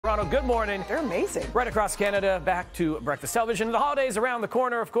Toronto, good morning. They're amazing. Right across Canada, back to breakfast television. The holidays around the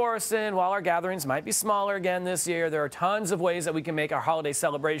corner, of course, and while our gatherings might be smaller again this year, there are tons of ways that we can make our holiday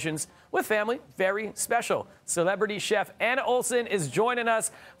celebrations with family very special. Celebrity chef Anna Olson is joining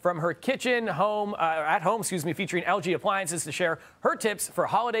us from her kitchen at home, featuring LG appliances to share her tips for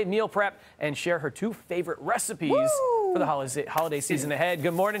holiday meal prep and share her 2 favorite recipes for the holiday season ahead.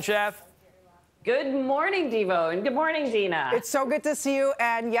 Good morning, chef. Good morning, Devo, and good morning, Dina. It's so good to see you.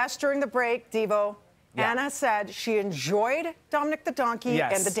 And yes, during the break, Devo, Anna said she enjoyed Dominic the Donkey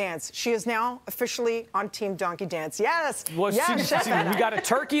and the dance. She is now officially on Team Donkey Dance. Yes. Well, yes, we got a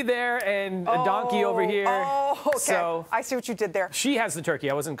turkey there and a donkey over here. Oh, okay. So I see what you did there. She has the turkey.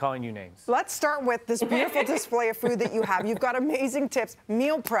 I wasn't calling you names. Let's start with this beautiful display of food that you have. You've got amazing tips.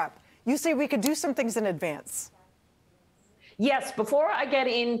 Meal prep. You say we could do some things in advance. Yes, before I get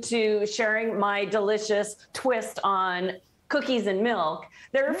into sharing my delicious twist on cookies and milk,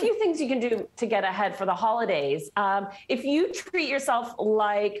 there are a few things you can do to get ahead for the holidays. If you treat yourself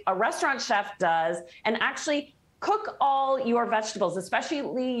like a restaurant chef does and actually cook all your vegetables, especially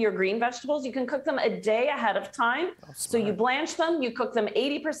your green vegetables, you can cook them a day ahead of time. So you blanch them, you cook them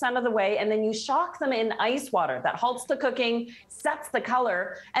 80% of the way, and then you shock them in ice water. That halts the cooking, sets the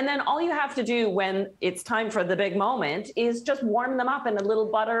color, and then all you have to do when it's time for the big moment is just warm them up in a little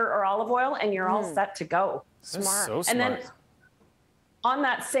butter or olive oil, and you're all set to go. Smart. So smart. And then on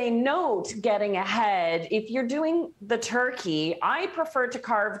that same note, getting ahead, if you're doing the turkey, I prefer to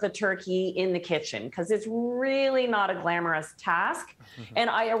carve the turkey in the kitchen because it's really not a glamorous task. And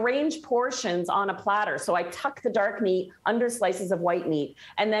I arrange portions on a platter. So I tuck the dark meat under slices of white meat.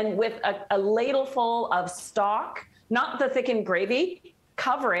 And then with a ladle full of stock, not the thickened gravy,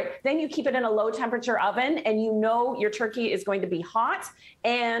 cover it. Then you keep it in a low temperature oven and you know your turkey is going to be hot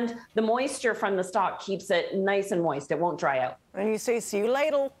and the moisture from the stock keeps it nice and moist. It won't dry out. And you say, see you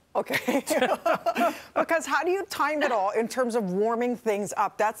ladle. Okay. Because how do you time it all in terms of warming things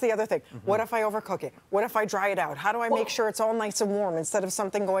up? That's the other thing. What if I overcook it? What if I dry it out? How do I make sure it's all nice and warm instead of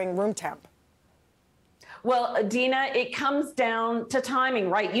something going room temp? Well, Dina, it comes down to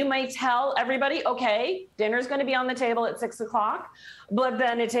timing, right? You may tell everybody, okay, dinner's going to be on the table at 6 o'clock, but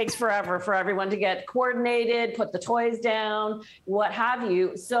then it takes forever for everyone to get coordinated, put the toys down, what have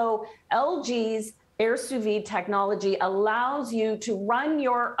you. So LG's air sous vide technology allows you to run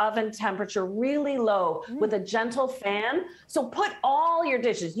your oven temperature really low with a gentle fan. So put all your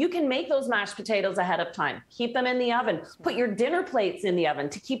dishes, you can make those mashed potatoes ahead of time, keep them in the oven, put your dinner plates in the oven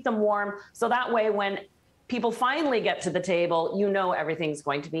to keep them warm. So that way, when people finally get to the table, you know everything's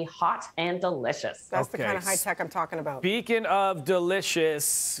going to be hot and delicious. That's the kind of high tech I'm talking about. Speaking of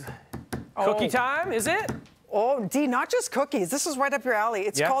delicious, cookie time, is it? Oh, Dee, not just cookies. This is right up your alley.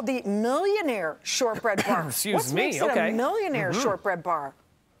 It's called the Millionaire Shortbread Bar. Excuse me. What makes it a Millionaire Shortbread Bar?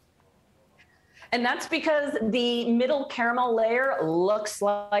 And that's because the middle caramel layer looks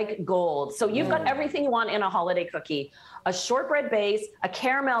like gold. So you've got everything you want in a holiday cookie. A shortbread base, a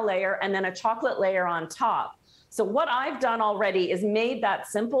caramel layer, and then a chocolate layer on top. So what I've done already is made that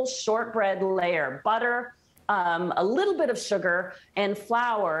simple shortbread layer, butter, a little bit of sugar and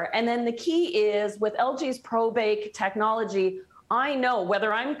flour. And then the key is with LG's Pro Bake technology, I know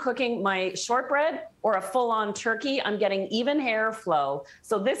whether I'm cooking my shortbread or a full-on turkey, I'm getting even airflow.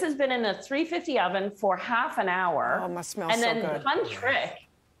 So this has been in a 350 oven for half an hour. Oh, it must smell and so then good. the fun trick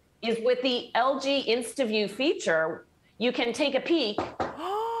is with the LG InstaView feature, you can take a peek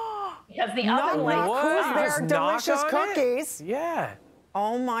because the oven lights up. They're delicious cookies. Yeah.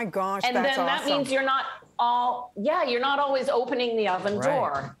 Oh my gosh, and that's then that means you're not you're not always opening the oven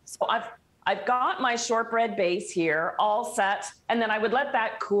door. So I've got my shortbread base here all set, and then I would let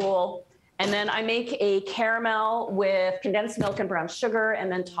that cool. And then I make a caramel with condensed milk and brown sugar,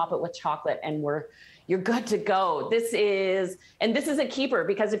 and then top it with chocolate, and you're good to go. This is a keeper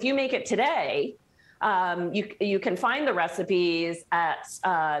because if you make it today, you can find the recipes at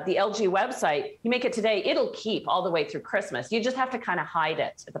the LG website. You make it today, it'll keep all the way through Christmas. You just have to kind of hide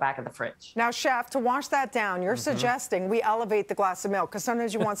it at the back of the fridge. Now, chef, to wash that down, you're suggesting we elevate the glass of milk because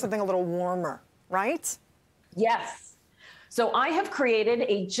sometimes you want something a little warmer, right? Yes. So I have created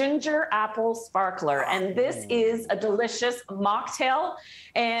a ginger apple sparkler, and this is a delicious mocktail,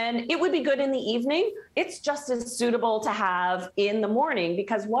 and it would be good in the evening. It's just as suitable to have in the morning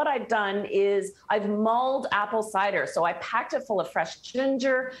because what I've done is I've mulled apple cider. So I packed it full of fresh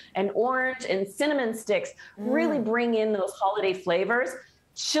ginger and orange and cinnamon sticks, really bring in those holiday flavors.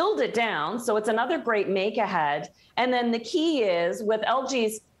 Chilled it down, so it's another great make ahead. And then the key is with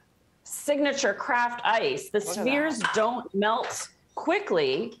LG's signature craft ice, the spheres don't melt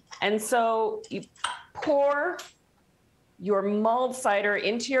quickly, and so you pour your mulled cider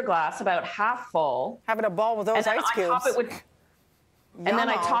into your glass, about half full. Having a ball with those ice cubes. And then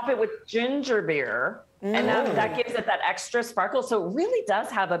I top it with ginger beer. And that gives it that extra sparkle. So it really does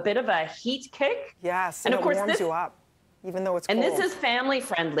have a bit of a heat kick. Yes, and of course it warms you up, even though it's cold. And this is family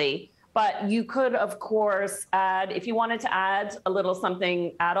friendly, but you could, of course, add, if you wanted to add a little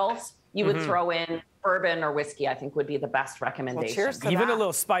something adult, you would throw in bourbon or whiskey, I think would be the best recommendation. Well, cheers to Even that. a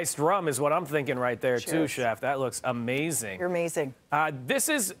little spiced rum is what I'm thinking right there, too, Chef. That looks amazing. You're amazing. This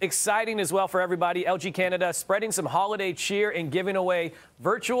is exciting as well for everybody. LG Canada spreading some holiday cheer and giving away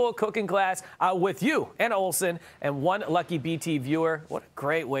virtual cooking class with you, Anna Olson, and one lucky BT viewer. What a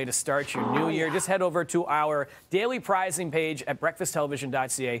great way to start your new year. Just head over to our daily prizing page at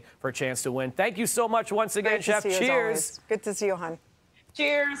breakfasttelevision.ca for a chance to win. Thank you so much once again, Chef. Cheers. Good to see you, hon.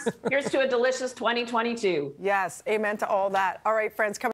 Cheers. Here's to a delicious 2022. Yes, amen to all that. All right, friends, come